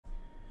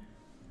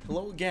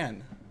hello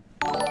again.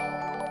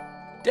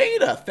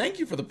 Data, thank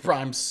you for the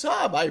Prime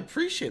sub. I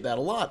appreciate that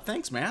a lot.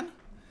 Thanks, man.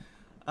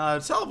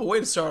 It's a hell of a way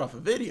to start off a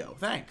video.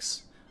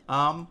 Thanks.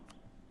 Hello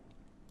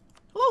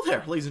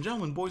there, ladies and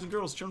gentlemen, boys and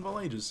girls, children of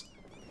all ages.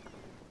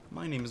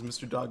 My name is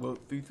Mr.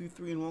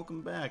 Dogboat333, and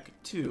welcome back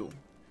to...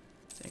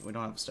 Dang, we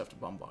don't have stuff to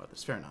bombard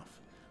this. Fair enough.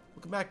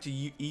 Welcome back to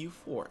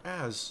EU4.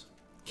 As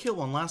Kilwa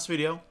on last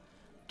video,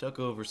 took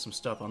over some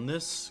stuff on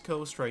this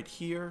coast right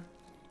here.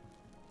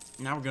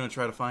 Now we're going to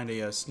try to find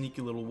a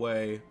sneaky little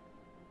way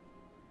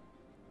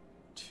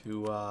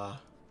to,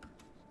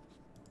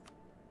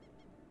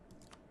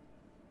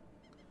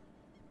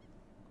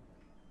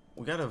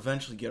 we got to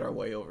eventually get our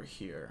way over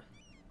here.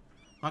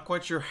 Not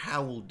quite sure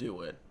how we'll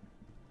do it.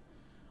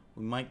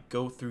 We might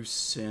go through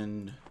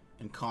Sind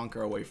and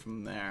conquer our way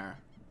from there.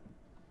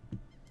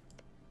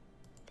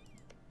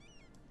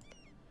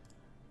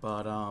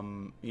 But,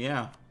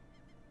 yeah.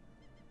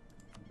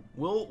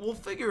 We'll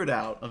figure it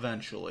out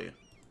eventually.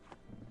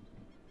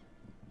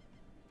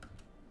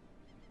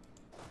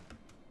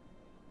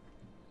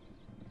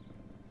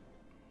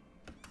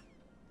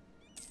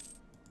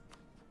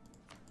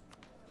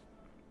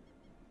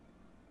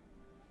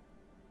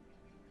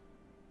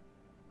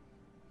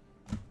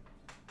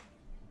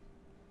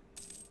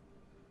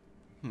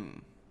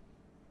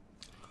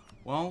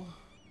 Well,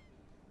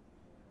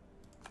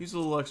 use a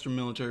little extra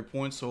military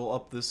points, so we'll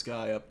up this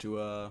guy up to,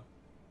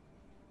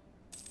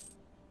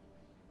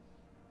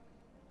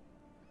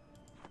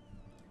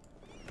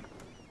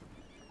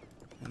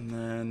 and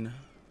then,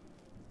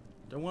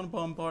 do I want to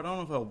bombard? I don't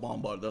know if I'll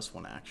bombard this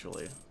one,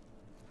 actually.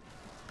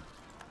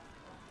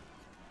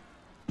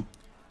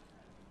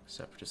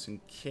 Separatists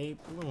in Cape,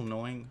 a little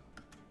annoying.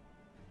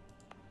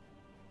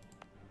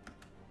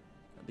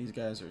 These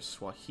guys are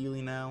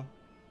Swahili now.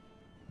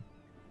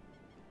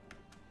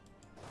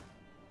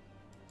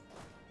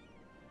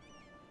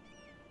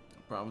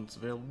 Province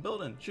available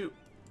building. Shoot.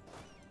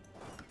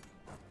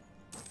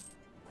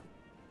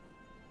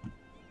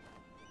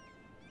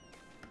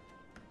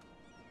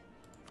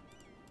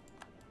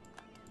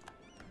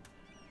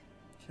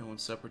 Killing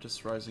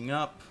separatists rising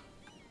up.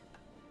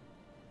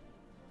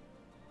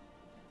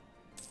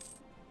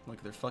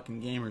 Like they're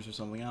fucking gamers or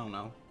something, I don't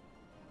know.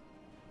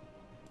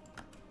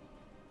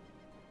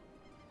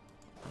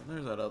 Oh,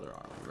 there's that other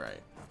army,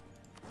 right.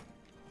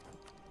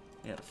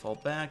 He had to fall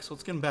back, so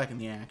let's get him back in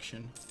the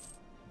action.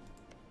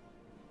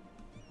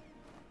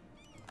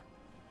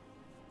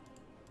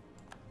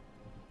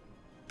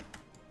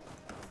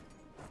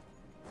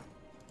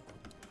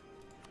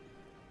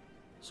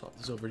 Swap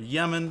this over to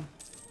Yemen.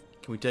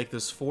 Can we take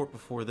this fort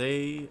before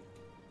they...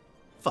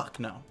 Fuck,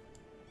 no.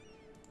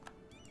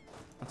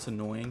 That's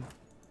annoying.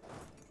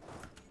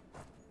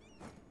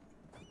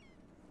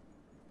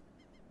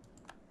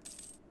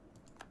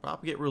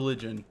 Propagate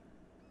religion.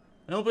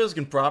 I know players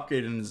can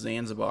propagate it in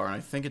Zanzibar, and I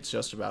think it's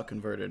just about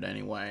converted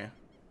anyway.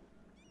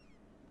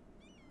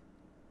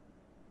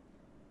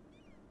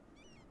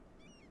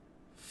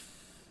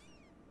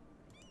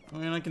 I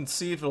mean, I can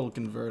see if it'll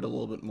convert a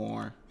little bit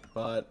more,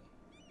 but...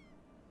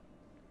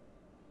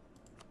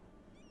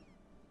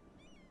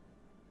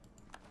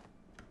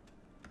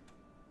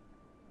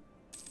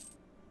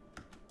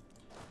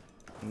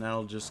 And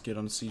that'll just get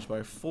unsieged by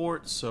a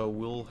fort, so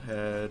we'll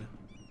head...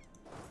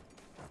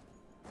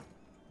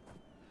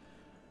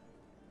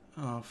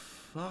 Oh,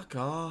 fuck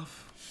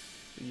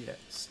off. Yeah,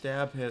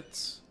 stab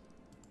hits.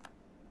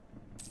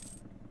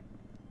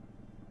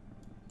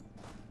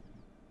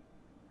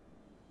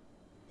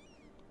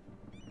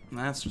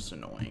 That's just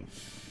annoying.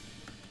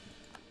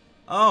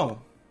 Oh!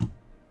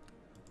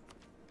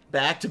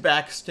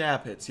 Back-to-back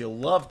stab hits. You'll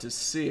love to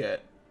see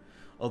it.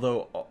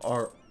 Although,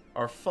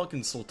 our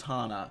fucking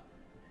Sultana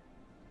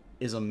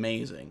is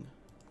amazing.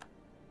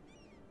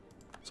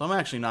 So I'm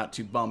actually not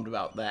too bummed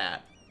about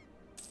that.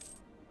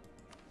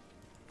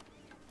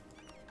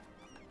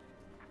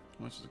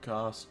 How much does it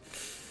cost?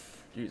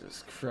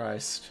 Jesus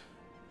Christ.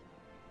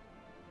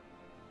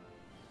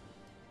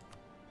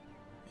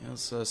 Yeah,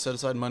 let's set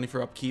aside money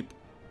for upkeep.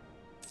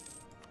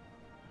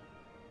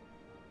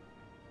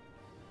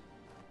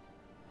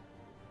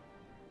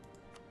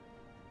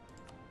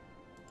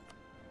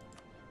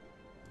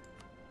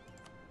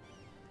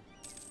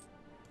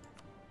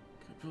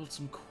 Build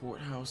some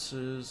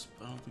courthouses,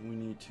 but I don't think we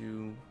need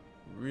to.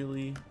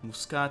 Really?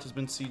 Muscat has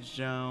been sieged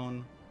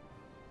down.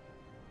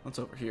 That's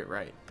over here,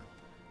 right?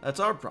 That's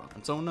our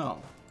province, oh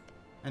no.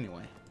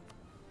 Anyway.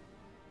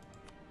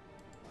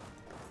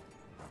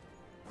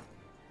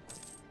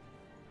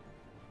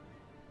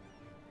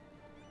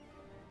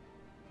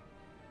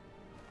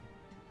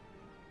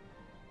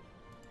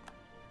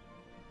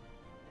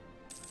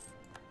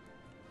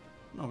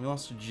 No, we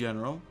lost a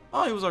general.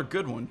 Oh, he was our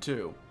good one,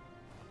 too.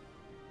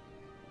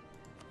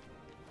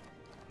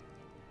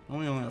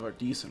 We only have our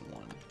decent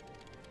one.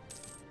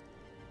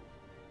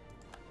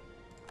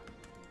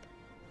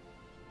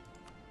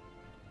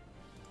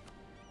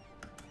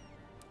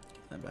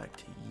 Get that back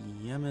to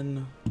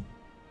Yemen.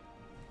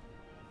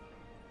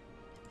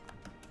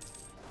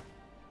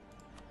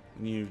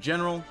 We need a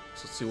general,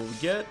 so let's see what we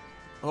get.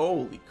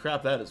 Holy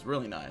crap, that is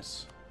really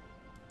nice.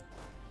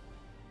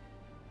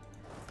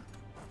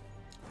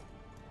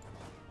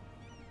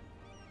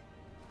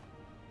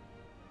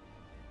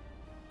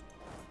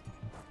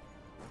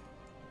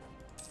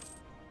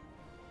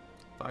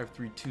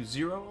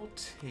 $5320, I'll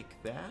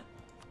take that.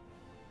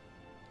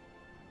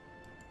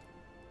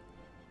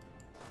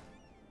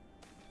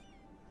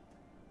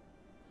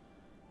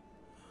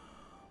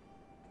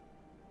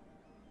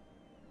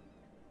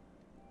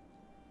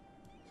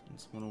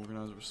 Someone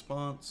organize a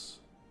response.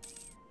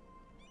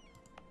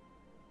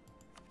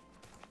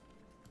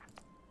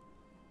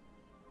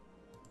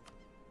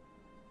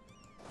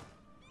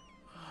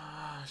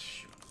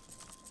 Shoot.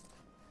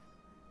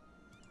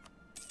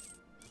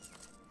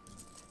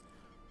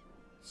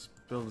 Let's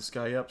build this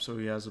guy up so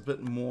he has a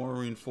bit more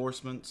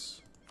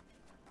reinforcements.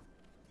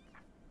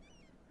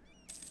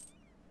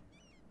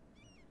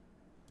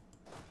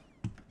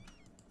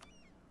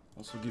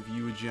 Also give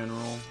you a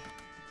general.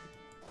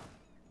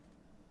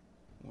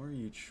 Where are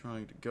you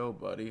trying to go,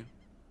 buddy?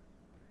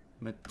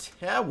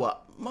 Matewa,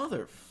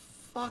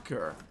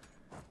 motherfucker.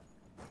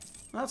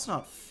 That's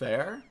not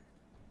fair.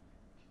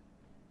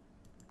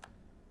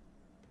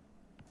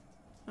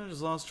 I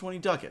just lost 20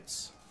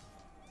 ducats.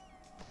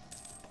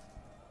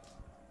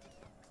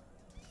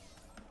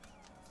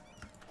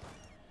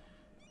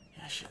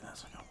 Yeah, shit,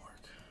 that's not gonna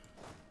work.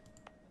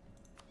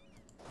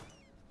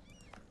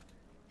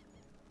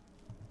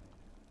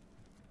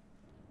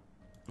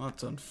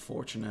 That's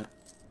unfortunate.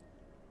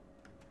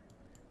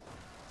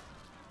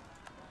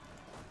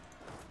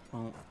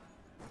 Well,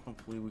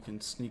 hopefully we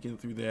can sneak in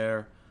through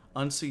there,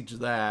 unsiege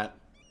that.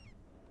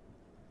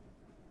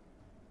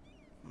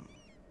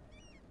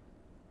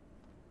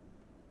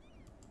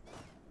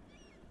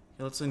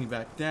 Okay, let's send you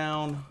back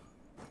down.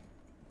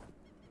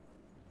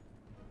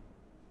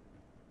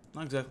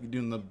 Not exactly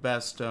doing the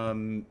best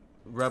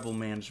rebel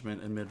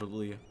management,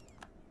 admittedly.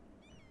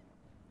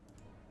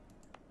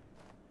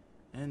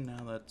 And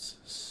now that's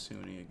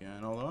Sunni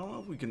again. Although I don't know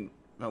if we can.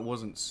 That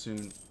wasn't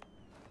soon.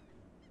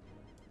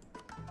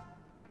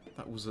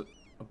 That was a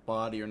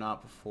body or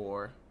not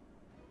before.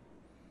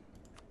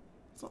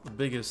 It's not the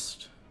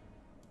biggest.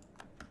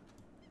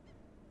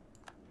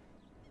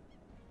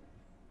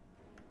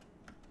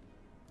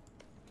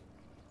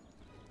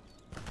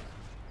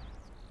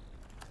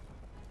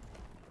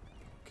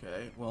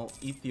 Okay, well,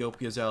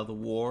 Ethiopia's out of the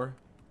war.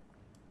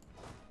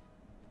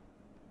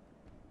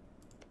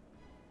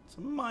 It's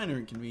a minor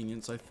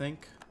inconvenience, I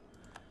think.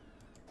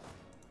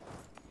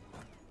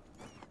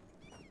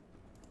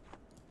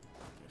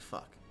 Okay,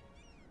 fuck.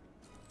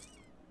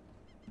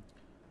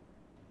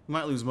 We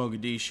might lose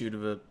Mogadishu to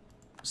the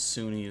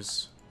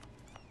Sunnis.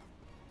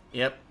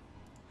 Yep.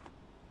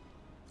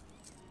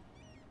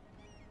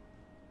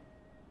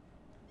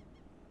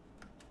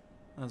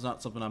 That's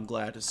not something I'm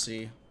glad to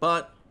see,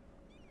 but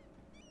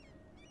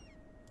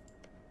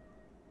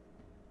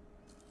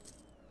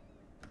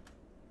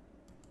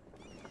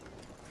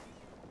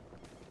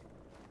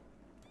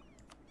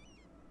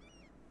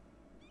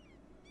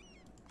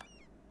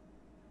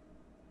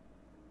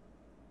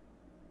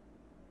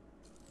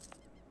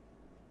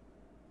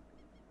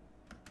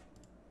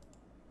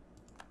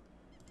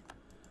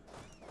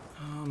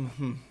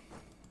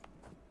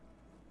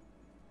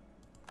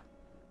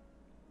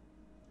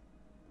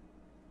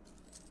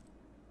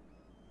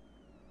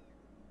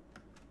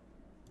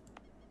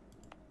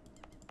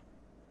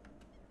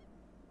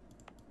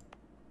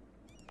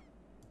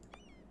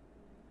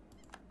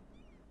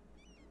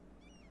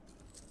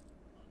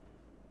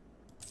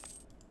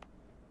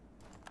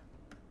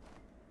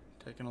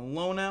taking a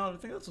loan out. I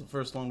think that's the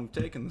first loan we've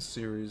taken this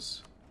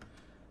series.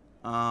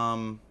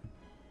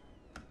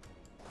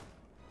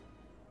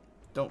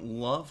 Don't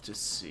love to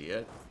see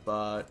it,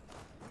 but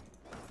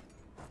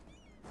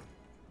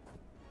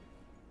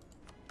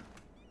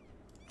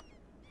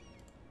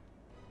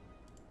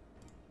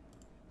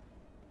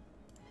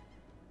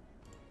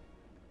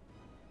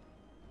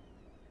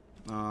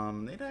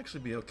they'd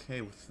actually be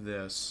okay with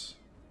this.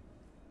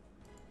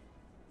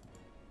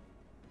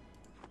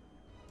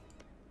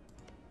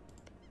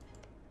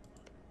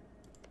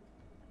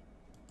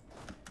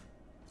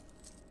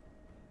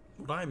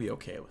 Would I be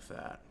okay with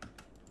that?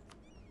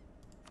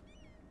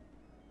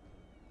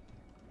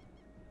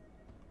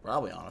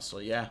 Probably,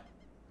 honestly, yeah.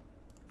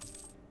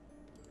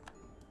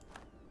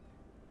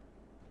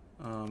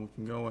 We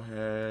can go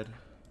ahead.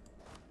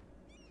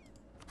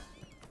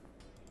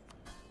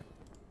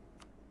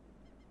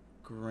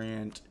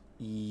 Grant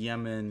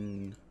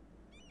Yemen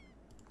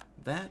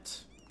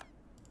that.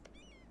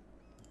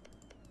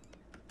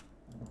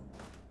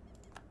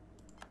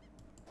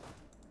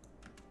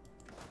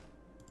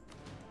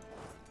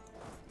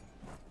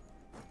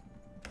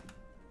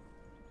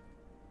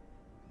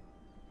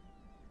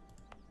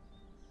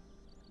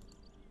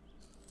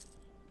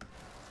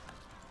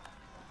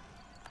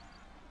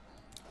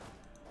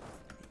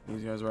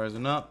 These guys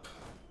rising up.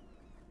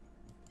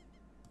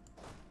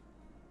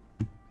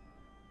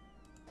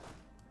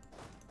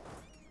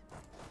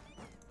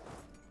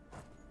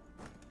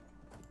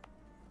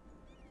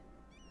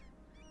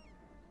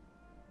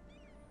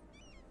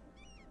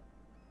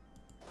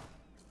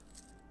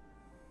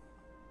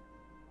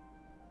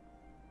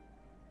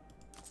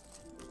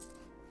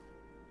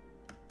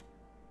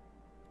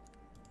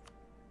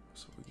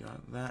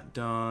 Got that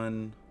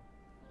done.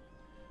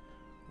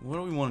 What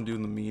do we want to do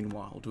in the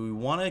meanwhile? Do we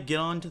want to get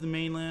on to the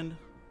mainland?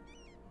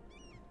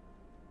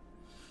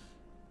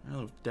 I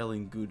love Delhi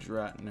and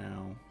Gujarat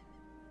now.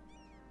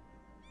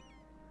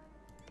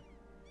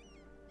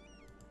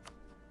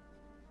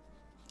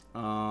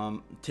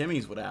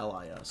 Timmy's would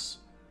ally us.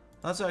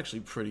 That's actually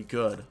pretty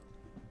good.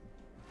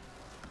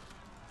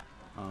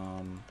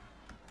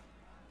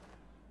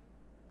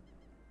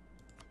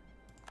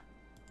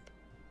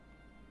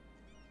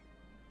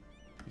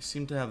 They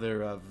seem to have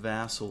their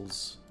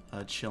vassals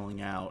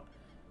chilling out.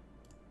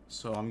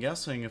 So I'm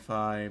guessing if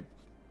I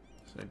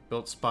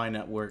built spy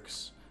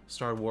networks,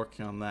 started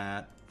working on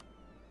that,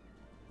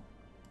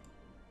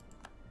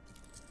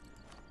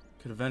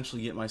 could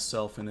eventually get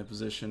myself in a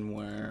position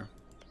where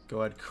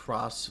go ahead,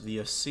 cross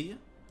via sea.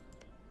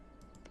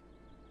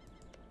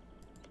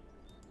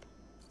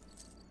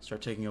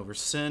 Start taking over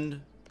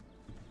Sind.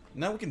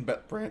 Now we can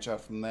branch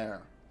out from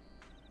there.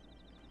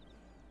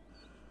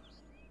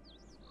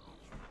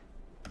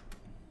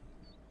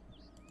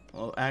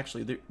 Well,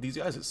 actually, these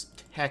guys'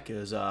 tech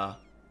is,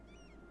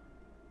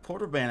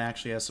 Porterban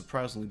actually has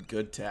surprisingly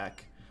good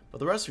tech, but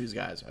the rest of these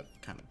guys have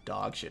kind of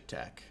dog shit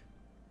tech.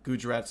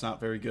 Gujarat's not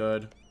very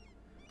good.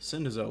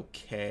 Sind is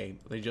okay,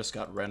 but they just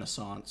got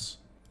Renaissance.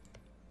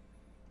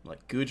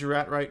 Like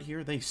Gujarat right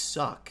here, they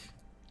suck.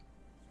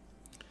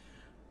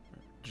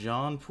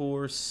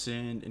 Jaunpur,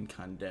 Sind, and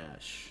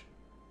Khandesh.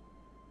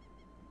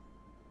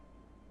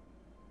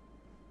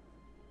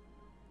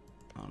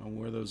 I don't know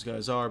where those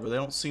guys are, but they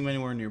don't seem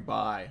anywhere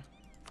nearby.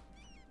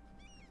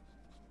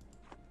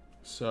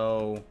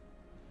 So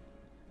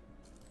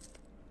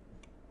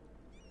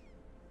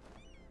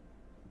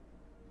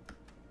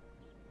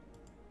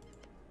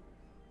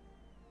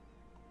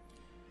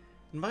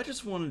and I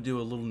just want to do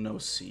a little no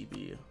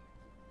CB.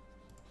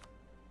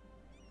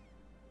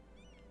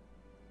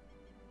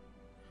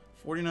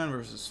 49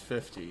 versus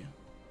 50.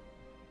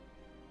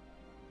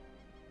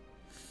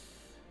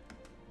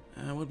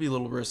 That would be a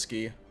little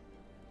risky.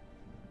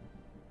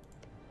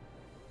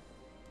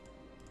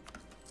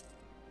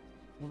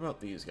 What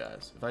about these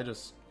guys? If I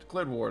just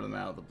declared war on them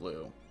out of the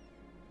blue,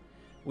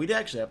 we'd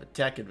actually have a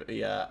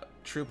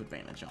troop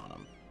advantage on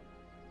them.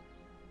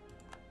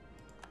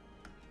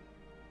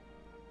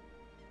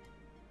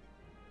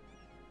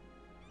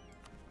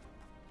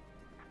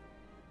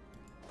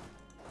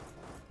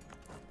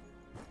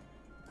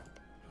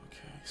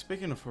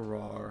 Speaking of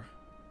Harar,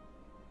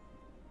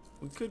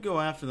 we could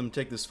go after them,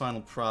 take this final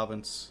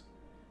province,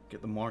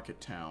 get the market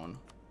town.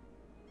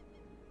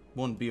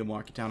 Wouldn't be a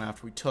market town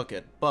after we took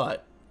it,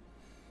 but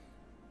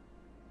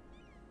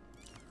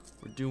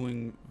we're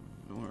doing,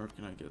 where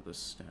can I get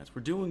this stats?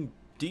 We're doing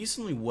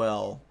decently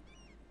well.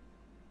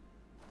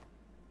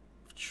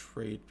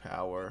 Trade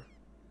power.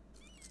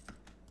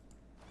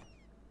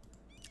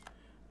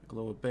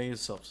 Glowa Bay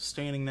is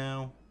self-sustaining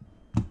now.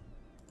 What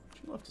would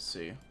you love to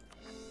see?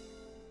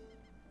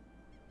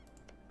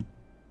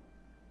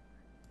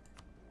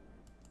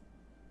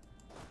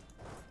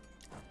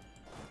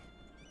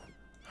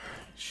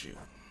 Shoot.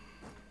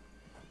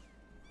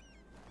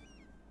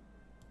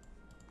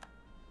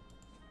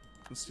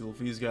 Let's steal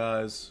these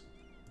guys.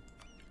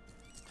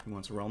 He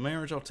wants a royal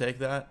marriage, I'll take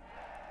that.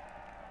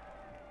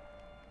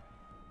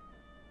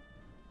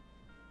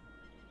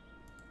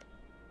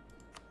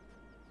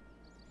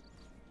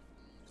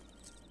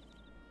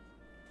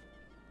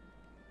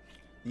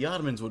 The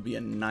Ottomans would be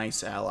a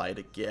nice ally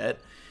to get,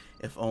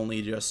 if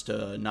only just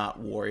to not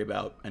worry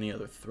about any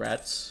other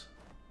threats.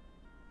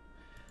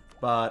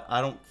 But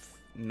I don't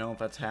know if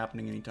that's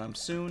happening anytime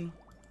soon,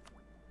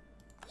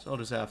 so I'll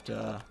just have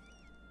to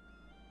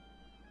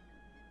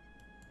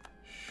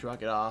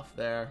shrug it off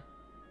there.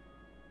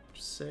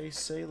 Say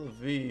la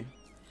vie.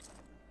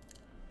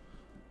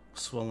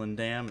 Swollen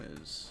Dam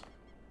is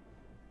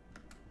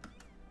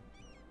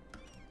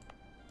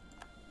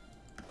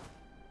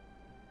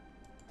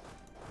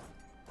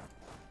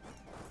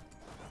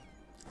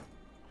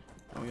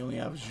and we only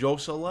have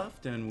Josa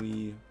left, and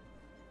we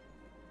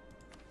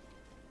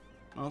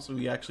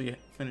actually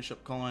finish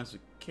up colonizing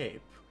the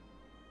Cape.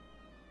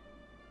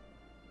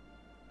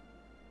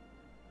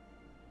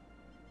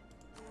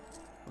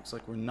 Looks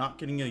like we're not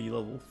getting a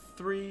level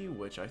 3,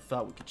 which I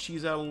thought we could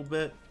cheese out a little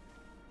bit.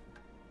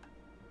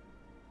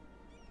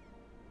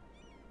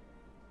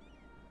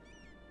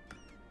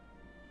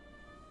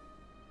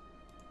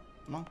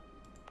 Come on.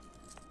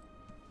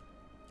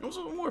 It was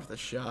worth a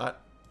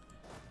shot.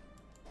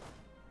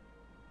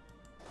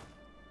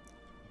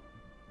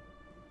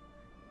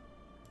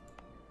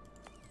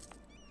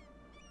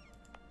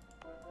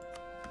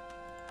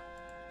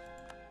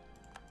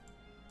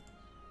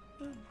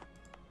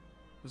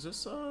 Is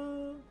this,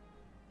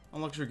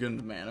 luxury good in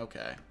demand?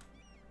 Okay.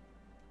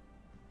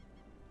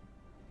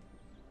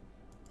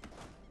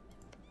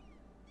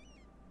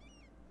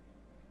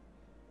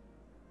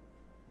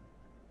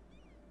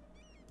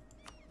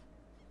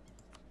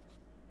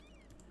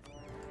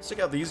 Let's check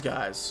out these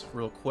guys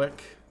real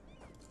quick.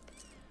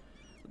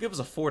 It'll give us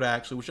a fort,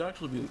 actually, which will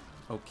actually be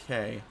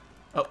okay.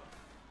 Oh.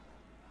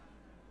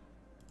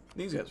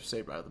 These guys are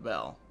saved by the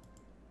bell.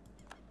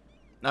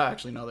 No,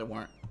 actually, no, they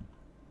weren't.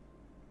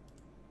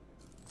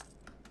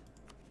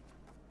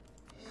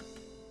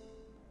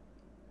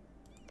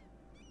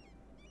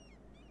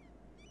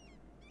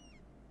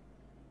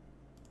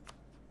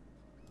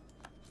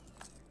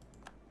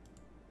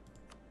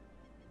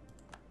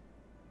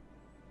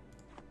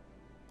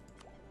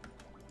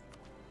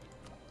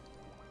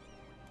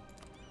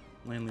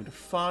 Land leader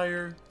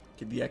fire.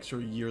 Get the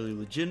extra yearly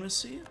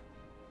legitimacy.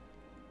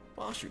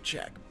 Posture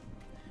check.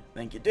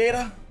 Thank you,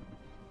 Data.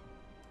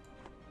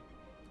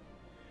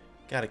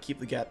 Gotta keep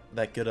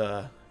that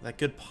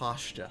good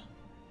posture.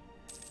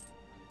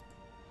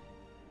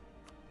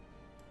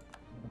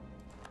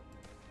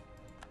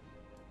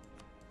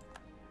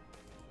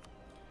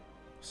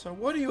 So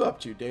what are you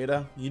up to,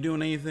 Data? You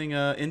doing anything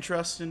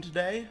interesting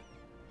today?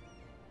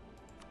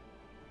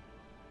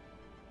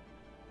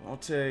 I'll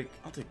take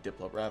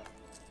Diplo Rep.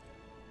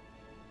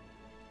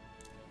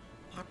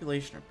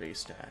 Population or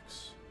base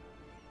tax?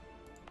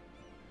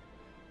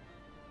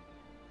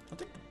 I'll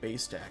take the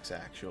base tax,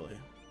 actually.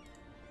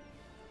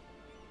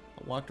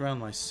 I walked around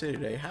my city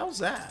today. How's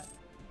that?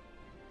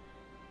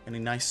 Any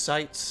nice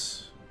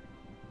sights?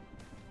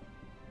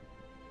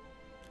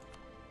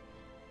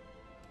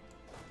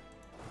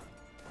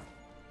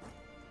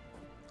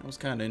 That was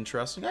kind of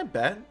interesting. I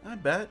bet.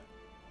 I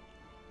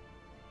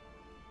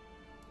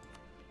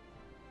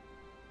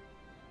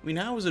mean,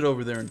 how is it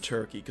over there in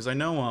Turkey? Because I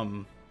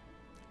know,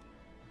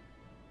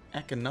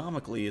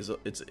 economically, it's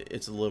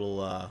a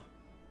little,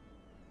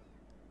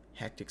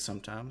 hectic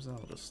sometimes.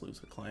 I'll just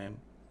lose a claim.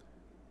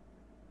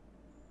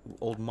 Ooh,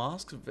 old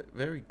mosque,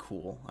 very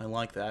cool. I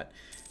like that.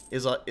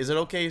 Is it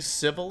okay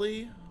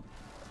civilly?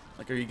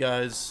 Like, are you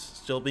guys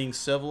still being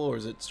civil, or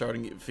is it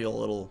starting to feel a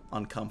little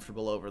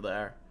uncomfortable over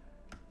there?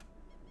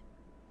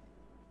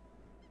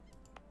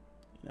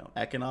 You know,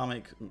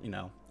 economic,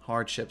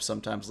 hardships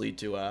sometimes lead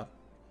to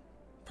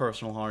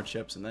personal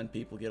hardships, and then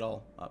people get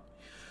all up.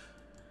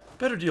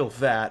 Better deal with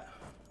that.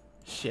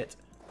 Shit.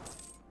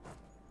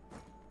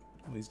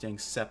 All these dang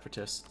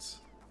separatists.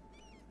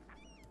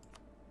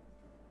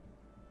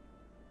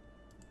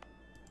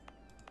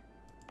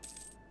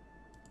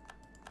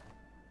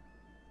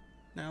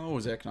 Now,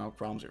 always economic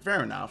problems here.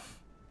 Fair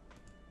enough.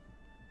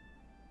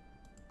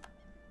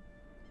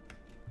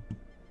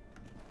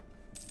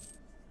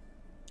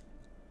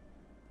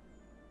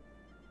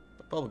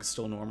 The public is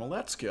still normal.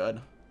 That's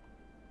good.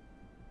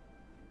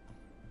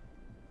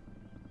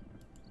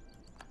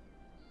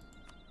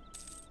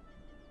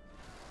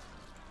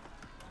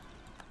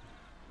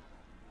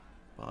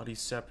 Body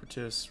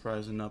separatists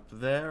rising up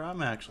there.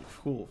 I'm actually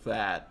cool with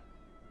that.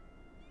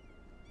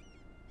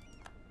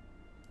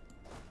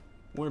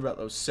 What about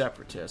those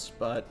separatists,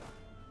 but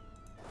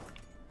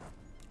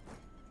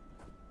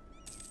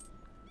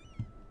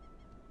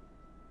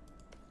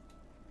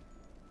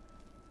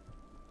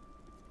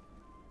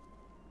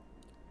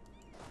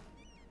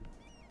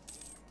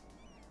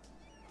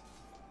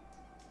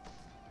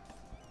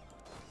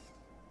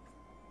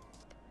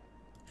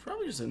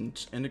probably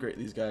just integrate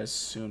these guys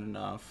soon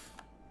enough.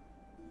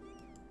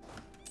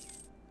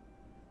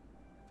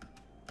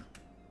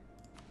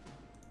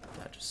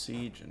 Attach a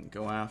siege and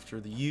go after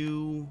the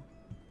U.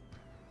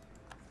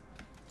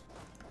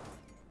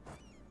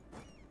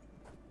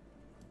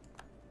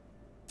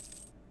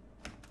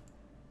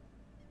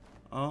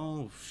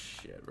 Oh,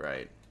 shit,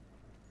 right.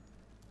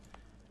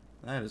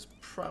 That is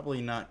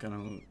probably not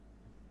going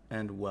to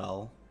end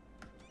well.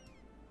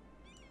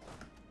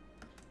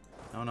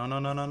 No, no, no,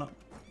 no, no, no.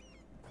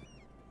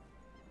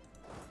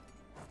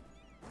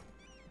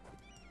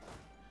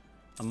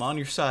 I'm on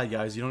your side,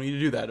 guys. You don't need to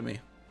do that to me.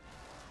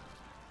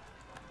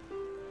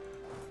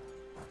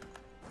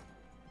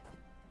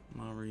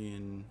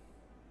 Marian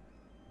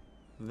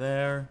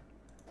there.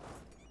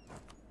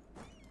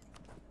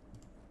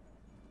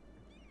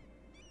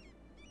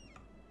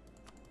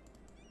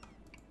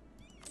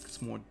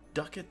 Some more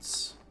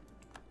ducats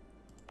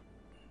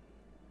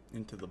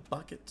into the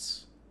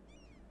buckets.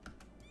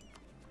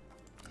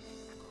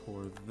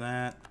 Core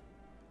that.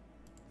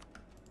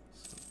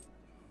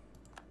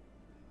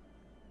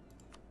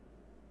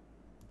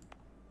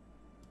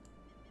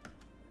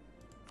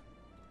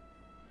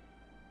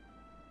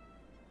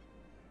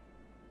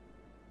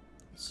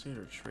 State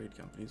or trade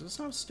companies? It's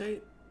not a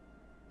state.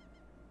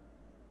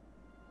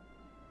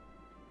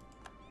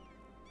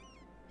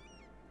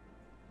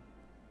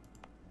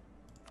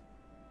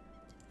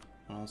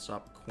 I'll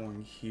stop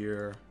corn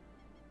here.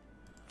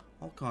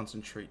 I'll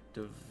concentrate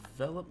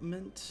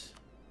development.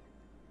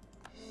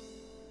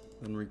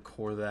 Then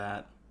recore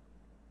that.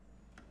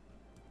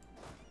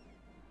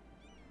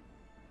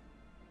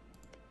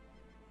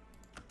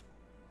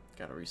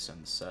 Gotta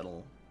resend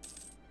settle.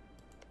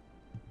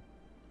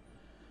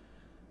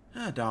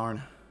 Ah,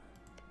 darn.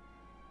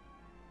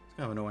 It's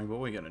kind of annoying, but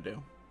what are we gonna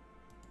do?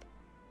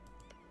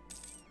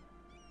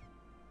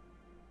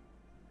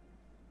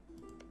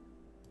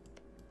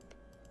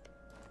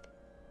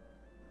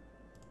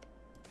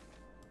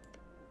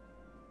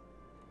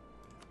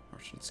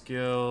 Merchants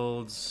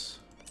Guilds.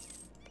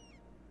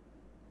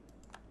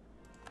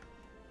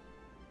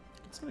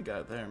 Let's get a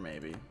guy there,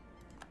 maybe.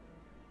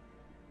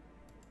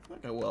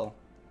 think I will.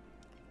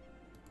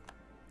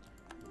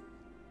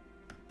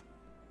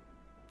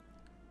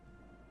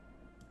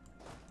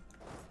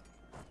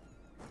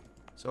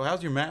 So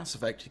how's your Mass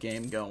Effect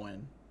game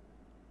going?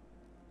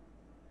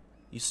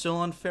 You still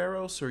on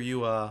Pharos, or are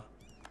you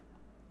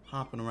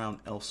hopping around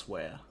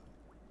elsewhere?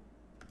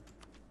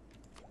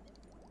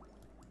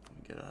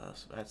 Get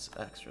us. That's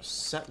extra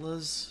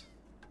settlers.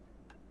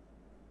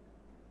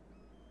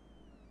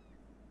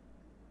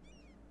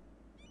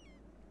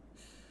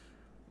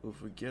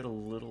 If we get a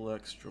little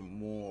extra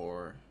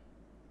more.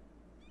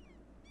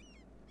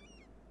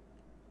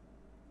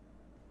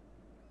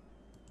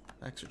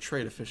 Extra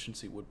trade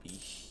efficiency would be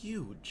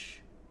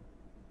huge.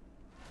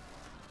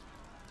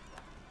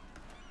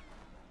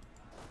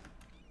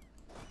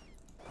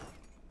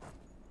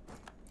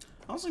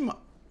 Honestly,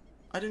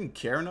 I didn't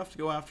care enough to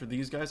go after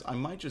these guys. I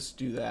might just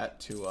do that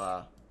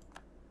to,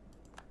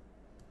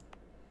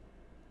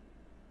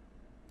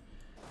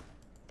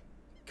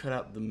 cut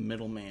out the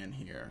middleman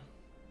here.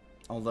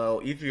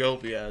 Although,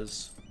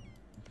 Ethiopia's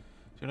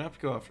gonna have to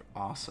go after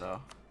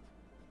Asa.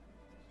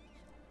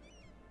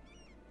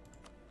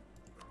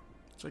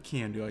 Which I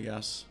can do, I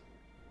guess.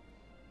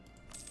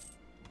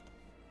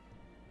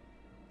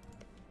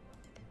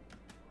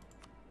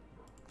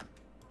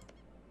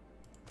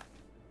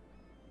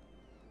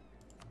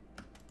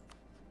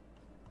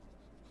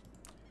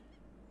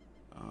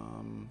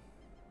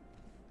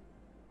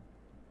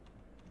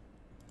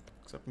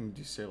 Except we can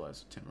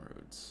destabilize the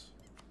Timurids.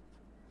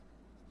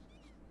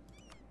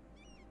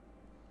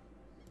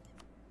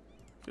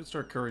 Could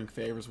start currying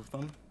favors with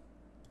them.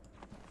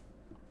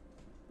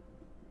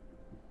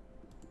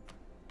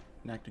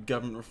 Enacted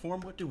government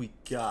reform. What do we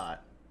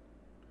got?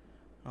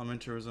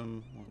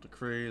 Parliamentarism, moral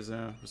decrees,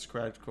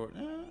 aristocratic court.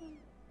 I'll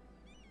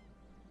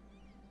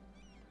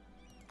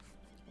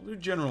do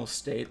general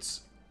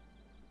states.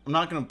 I'm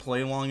not going to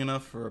play long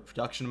enough for a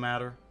production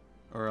matter.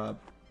 Or a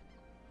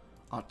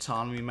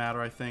autonomy matter,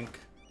 I think.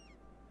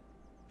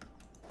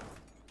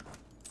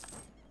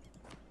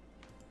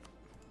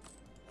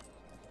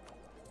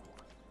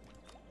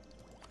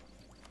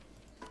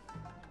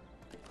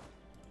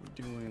 We're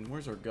doing...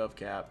 Where's our gov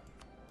cap?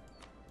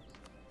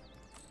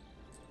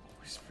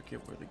 Always forget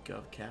where the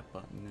gov cap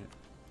button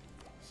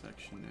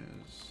section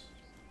is.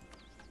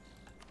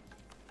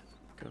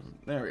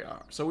 There we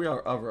are. So we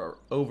are over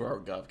our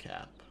gov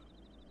cap.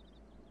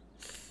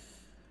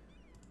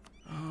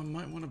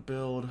 Might want to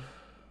build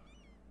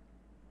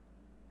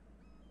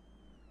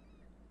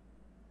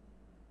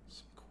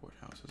some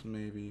courthouses,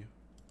 maybe.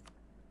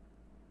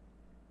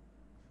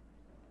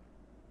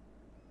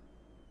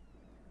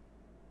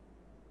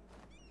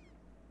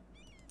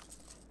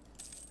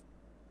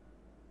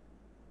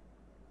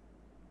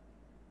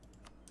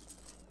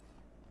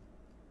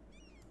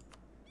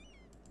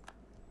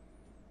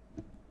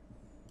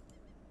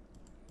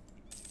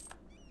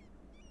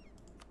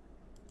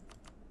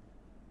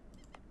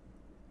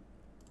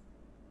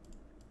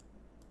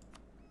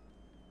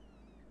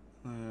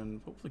 And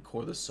hopefully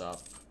core this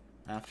up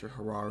after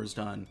Harara's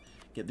done.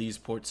 Get these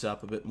ports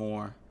up a bit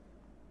more.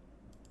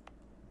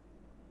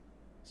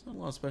 There's not a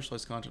lot of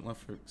specialized content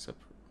left for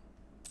except for...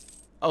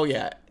 Oh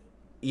yeah.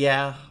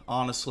 Yeah,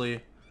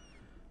 honestly.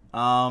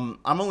 I'm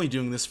only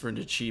doing this for an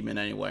achievement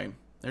anyway.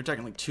 There are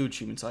technically 2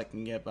 achievements I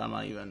can get, but I'm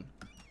not even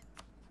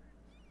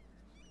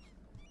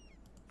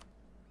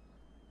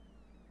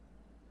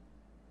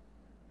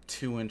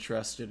too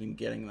interested in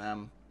getting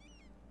them.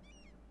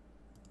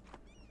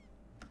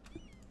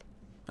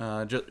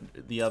 Just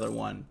the other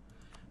one.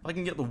 If I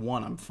can get the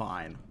one, I'm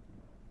fine.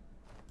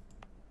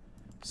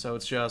 So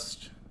it's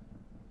just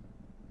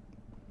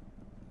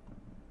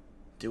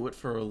do it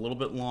for a little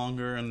bit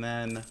longer, and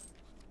then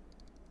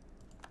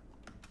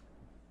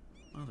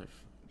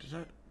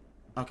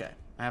okay,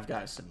 I have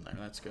guys sitting there.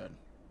 That's good.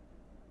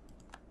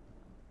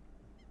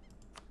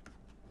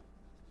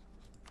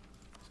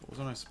 So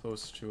wasn't I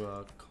supposed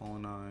to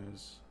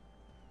colonize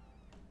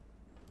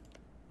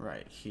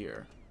right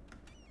here?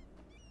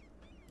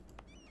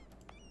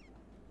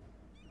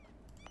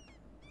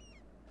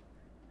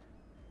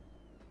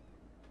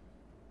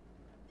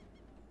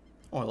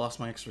 Oh, I lost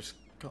my extra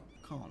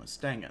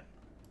colonist. Dang it.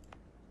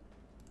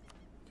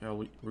 Okay,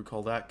 I'll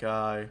recall that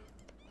guy.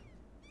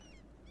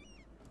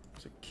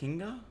 Was it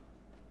Kinga?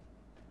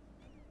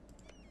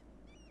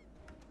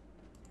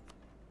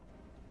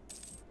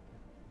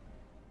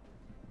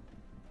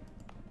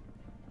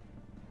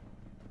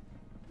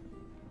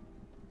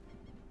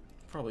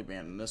 Probably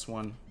abandon this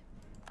one,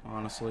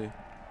 honestly.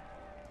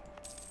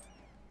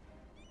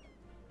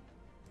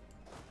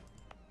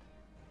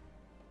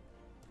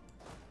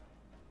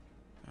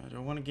 Do I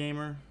want a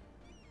gamer?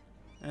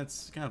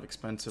 It's kind of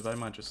expensive. I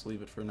might just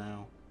leave it for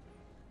now.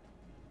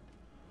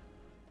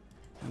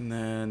 And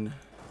then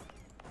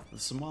the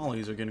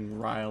Somalis are getting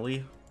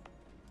riley.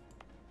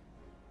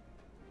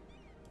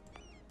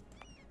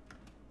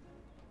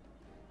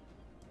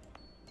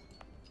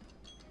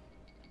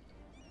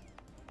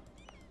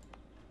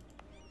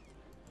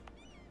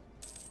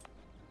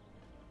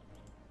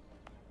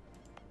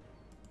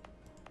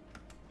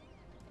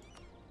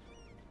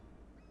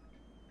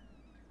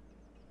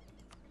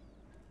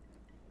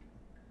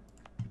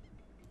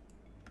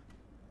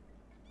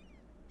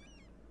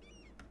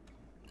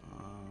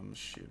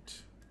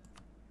 shoot.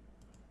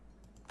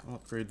 I'll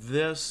upgrade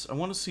this. I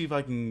want to see if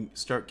I can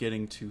start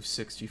getting to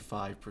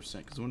 65%,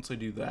 because once I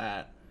do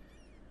that,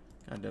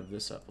 I'd have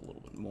this up a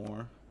little bit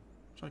more,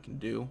 which I can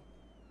do.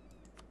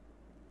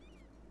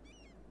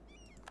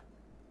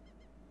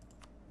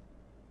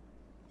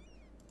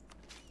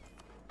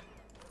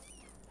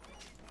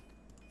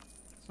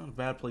 It's not a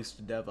bad place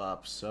to dev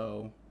up,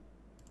 so...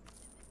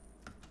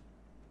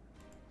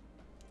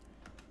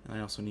 And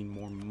I also need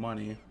more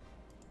money.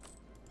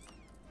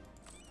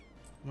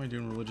 What am I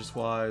doing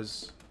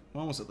religious-wise? I'm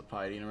almost at the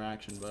piety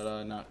interaction,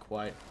 but not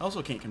quite. I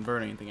also can't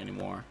convert anything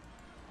anymore.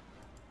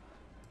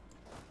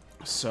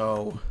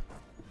 So...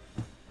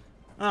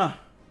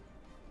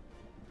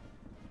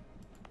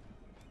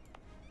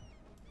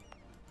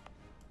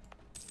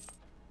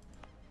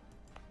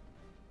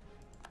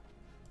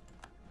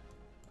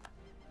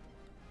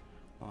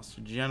 Lost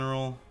to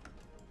general.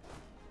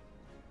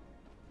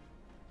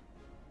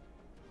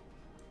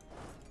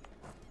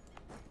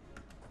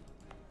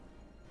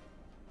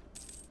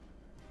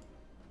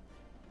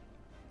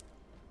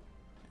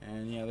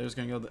 And yeah, there's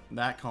gonna go,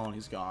 that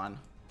colony's gone.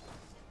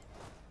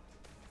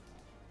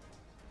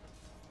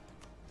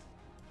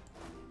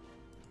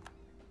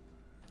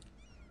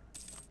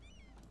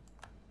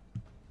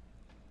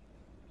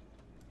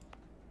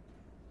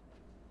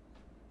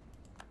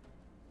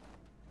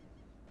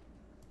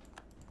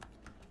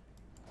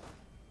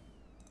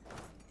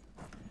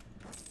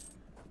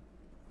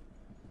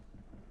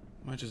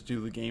 Might just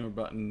do the gamer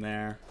button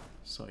there,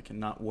 so I can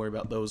not worry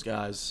about those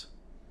guys.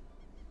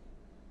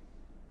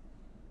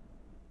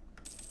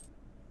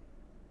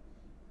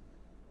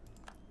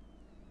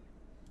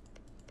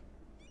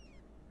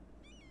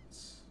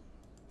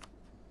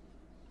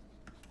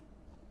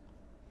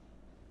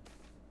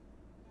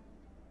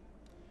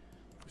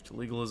 Push to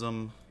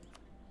legalism.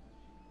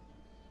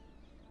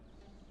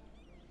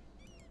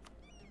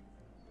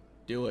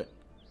 Do it.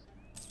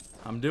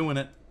 I'm doing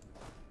it.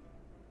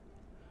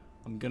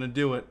 I'm gonna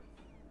do it.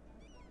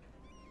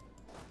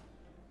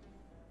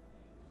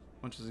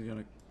 How much is it gonna...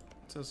 It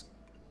says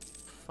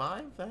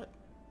 5? That...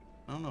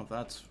 I don't know if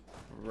that's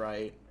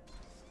right.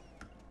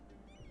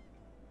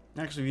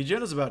 Actually, the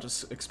agenda's about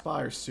to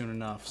expire soon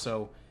enough,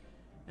 so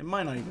it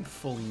might not even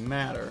fully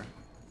matter.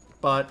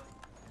 But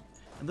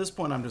at this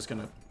point, I'm just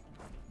gonna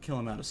kill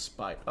him out of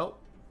spite. Oh.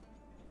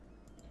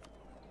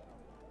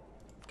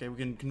 Okay, we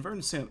can convert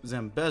in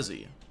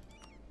Zambezi.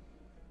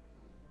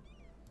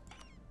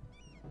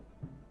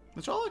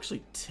 Which I'll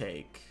actually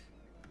take.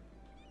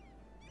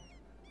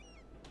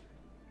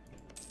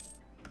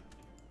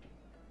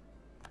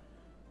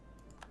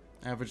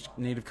 Average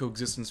native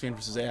coexistence fan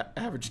versus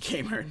average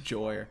gamer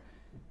enjoyer.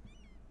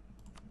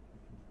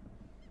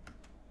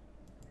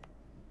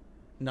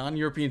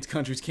 Non-European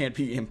countries can't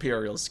be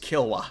imperials.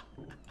 Kilwa.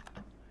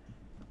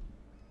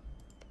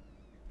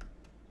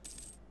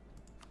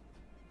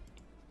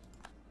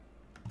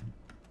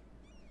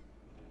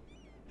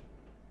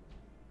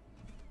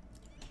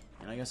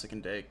 And I guess I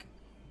can take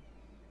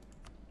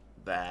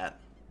that.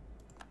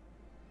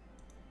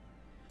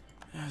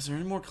 Is there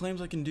any more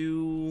claims I can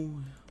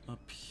do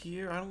up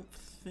here? I don't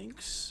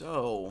think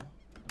so.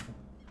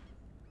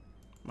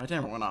 My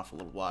timer went off a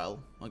little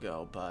while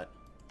ago, but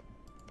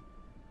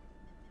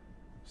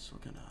still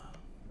gonna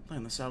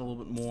plan this out a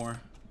little bit more.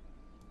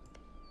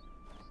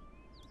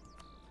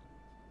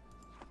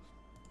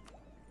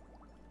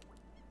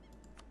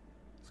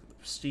 Let's get the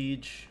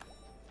prestige.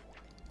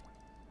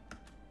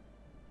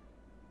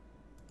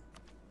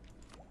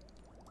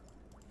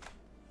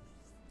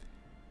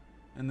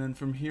 And then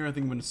from here, I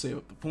think I'm going to save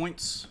up the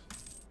points.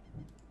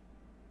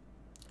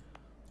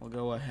 I'll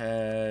go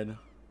ahead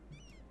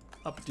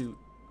up to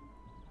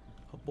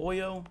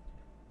Haboyo.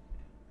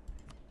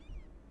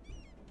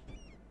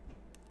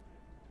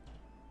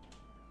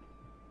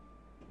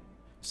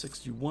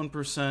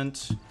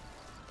 %.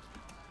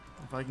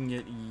 If I can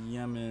get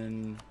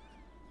Yemen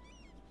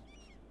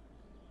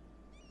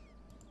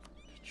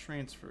to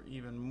transfer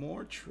even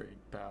more trade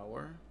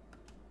power.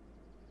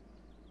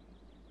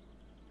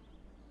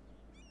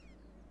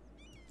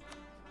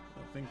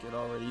 I think it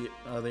already,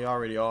 they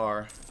already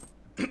are.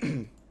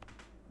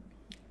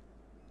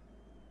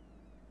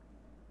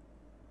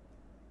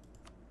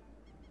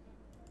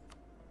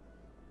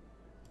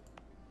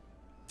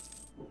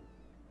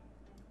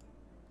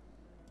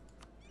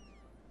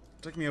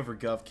 Took me over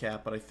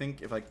GovCap, but I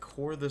think if I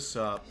core this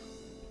up,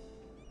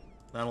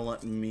 that'll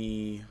let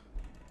me...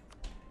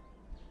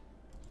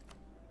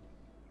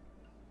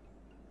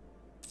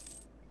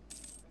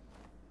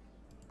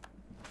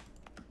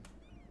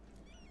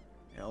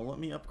 Yeah, let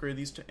me upgrade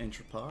these to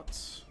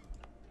intrapots.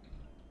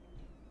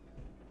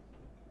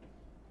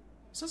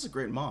 This is a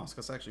great mosque.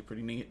 That's actually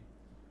pretty neat.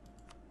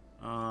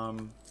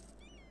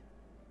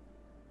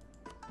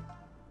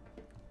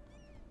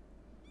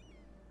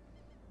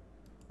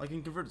 I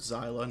can convert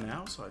Xyla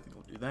now, so I think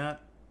we'll do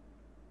that.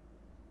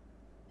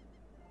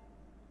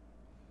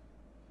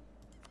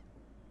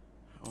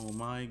 Oh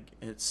my,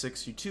 it's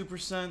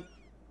 62%.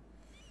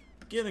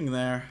 Getting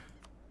there.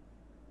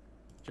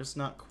 Just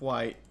not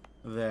quite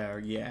there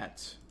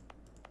yet.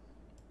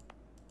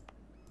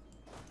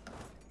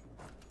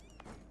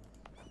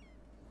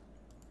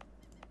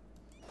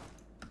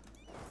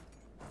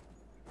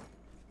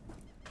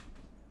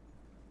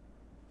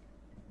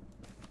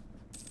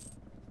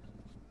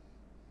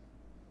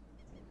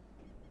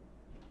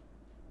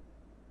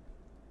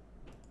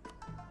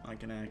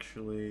 can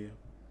actually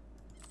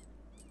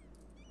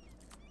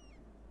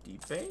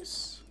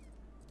deface,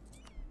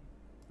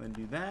 then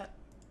do that.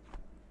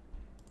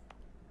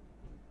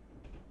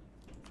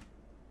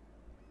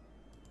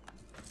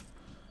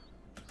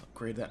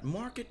 Upgrade that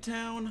market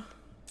town.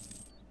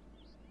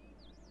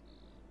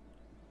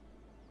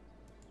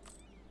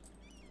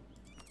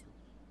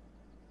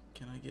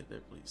 Can I get there,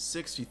 please?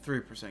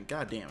 63%.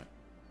 God damn it.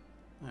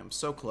 I am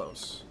so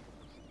close.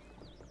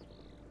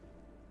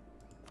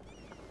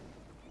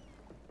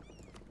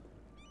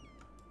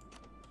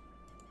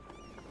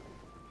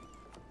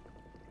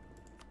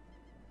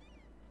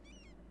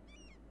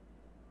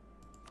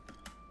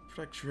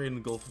 Protect trade in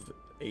the Gulf of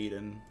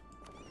Aden.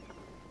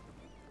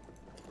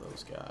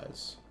 Those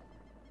guys.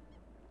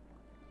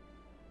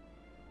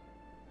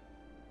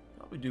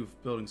 Probably do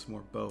building some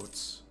more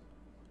boats.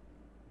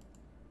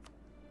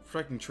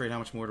 Protecting trade, how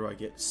much more do I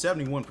get?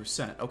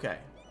 71%. Okay.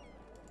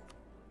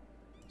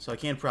 So I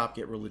can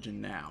propagate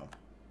religion now.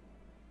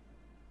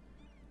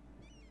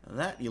 Now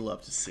that you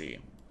love to see.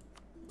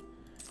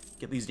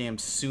 Get these damn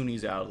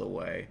Sunnis out of the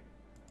way.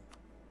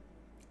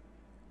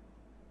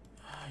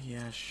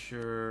 Yeah,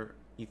 sure.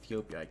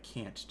 Ethiopia, I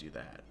can't do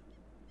that.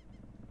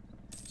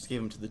 Just give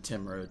them to the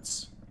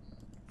Timurids.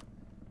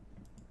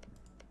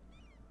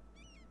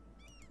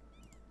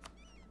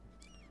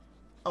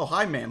 Oh,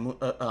 hi,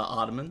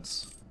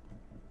 Ottomans.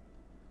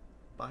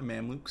 Bye,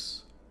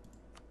 Mamluks.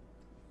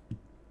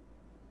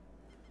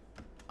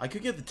 I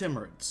could get the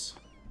Timurids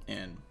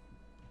in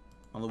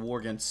on the war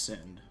against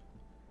Sind.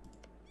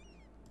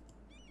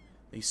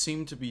 They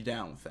seem to be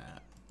down with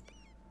that.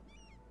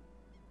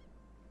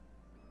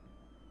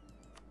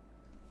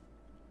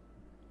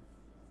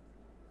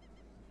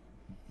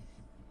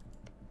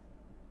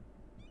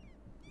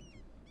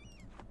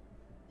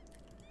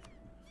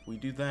 If we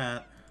do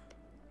that,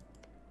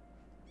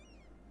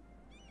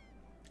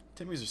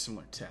 Timurids are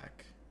similar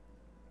tech.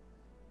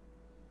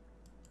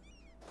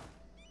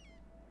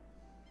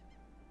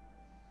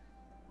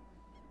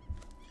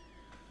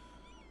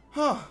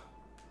 Huh.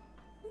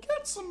 We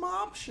got some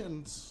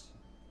options.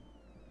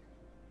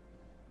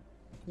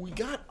 We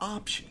got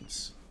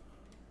options.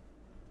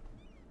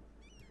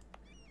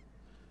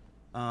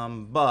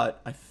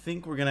 But I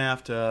think we're gonna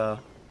have to,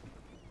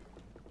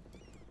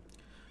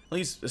 at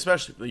least,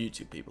 especially for the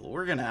YouTube people,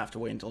 we're gonna have to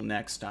wait until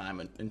next time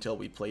until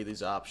we play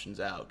these options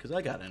out, because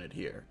I got in it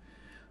here.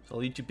 So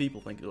YouTube people,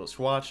 thank you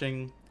for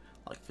watching.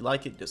 Like if you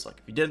like it, dislike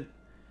if you didn't.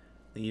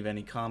 Leave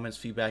any comments,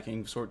 feedback,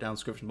 and sort down the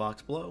description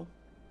box below.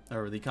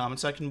 Or the comment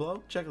section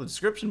below. Check the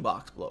description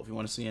box below if you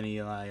want to see any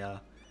of my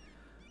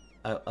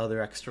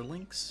other extra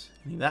links,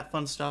 any of that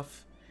fun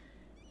stuff.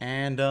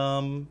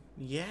 And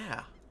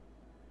yeah,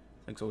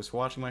 thanks always for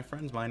watching, my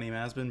friends. My name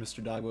has been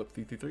Mr.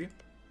 Dogboat333.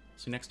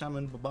 See you next time,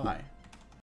 and bye bye.